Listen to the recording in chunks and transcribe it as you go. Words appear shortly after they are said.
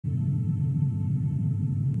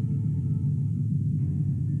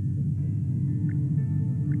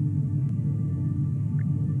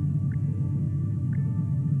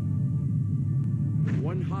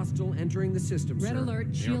hostile entering the system, Red sir.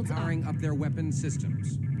 alert, shields They're powering up. up their weapon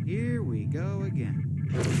systems. Here we go again.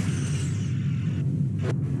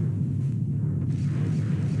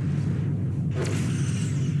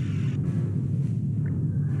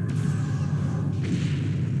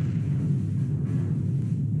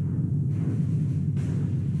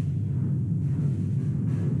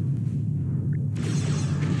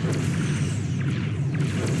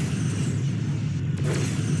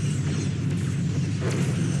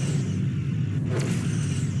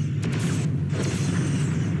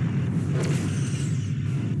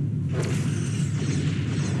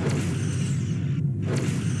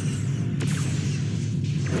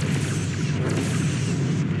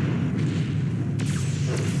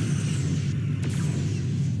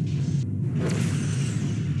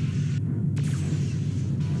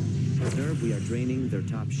 We are draining their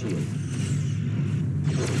top shield.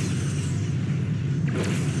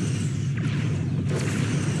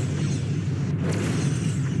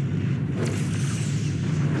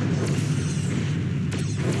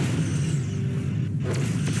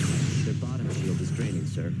 Their bottom shield is draining,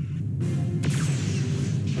 sir.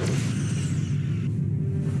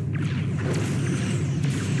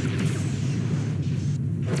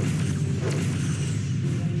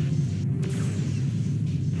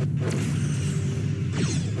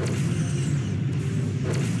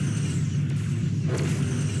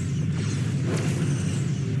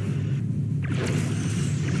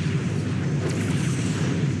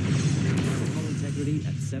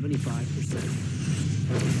 At 75%.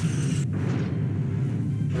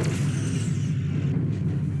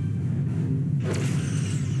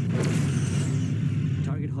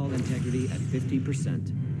 Target hull integrity at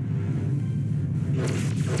 50%.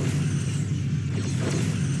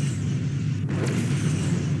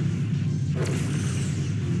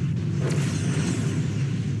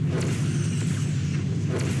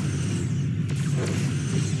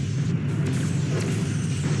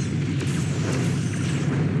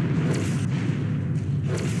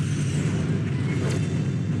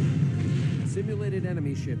 Simulated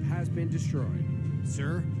enemy ship has been destroyed.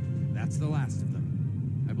 Sir, that's the last of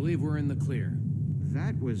them. I believe we're in the clear.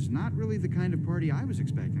 That was not really the kind of party I was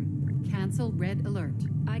expecting. Cancel red alert.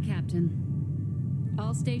 Aye, Captain.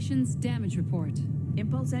 All stations, damage report.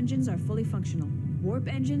 Impulse engines are fully functional. Warp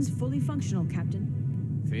engines fully functional,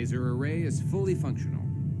 Captain. Phaser array is fully functional.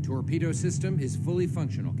 Torpedo system is fully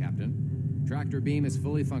functional, Captain. Tractor beam is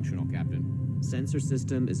fully functional, Captain. Sensor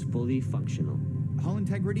system is fully functional. Hull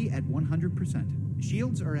integrity at 100%.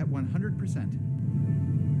 Shields are at 100%.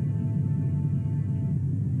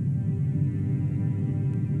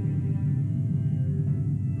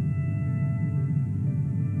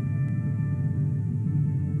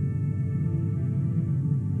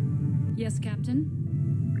 Yes, Captain.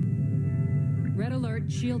 Red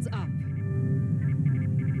alert, shields up.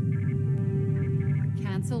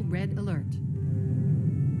 Cancel red alert.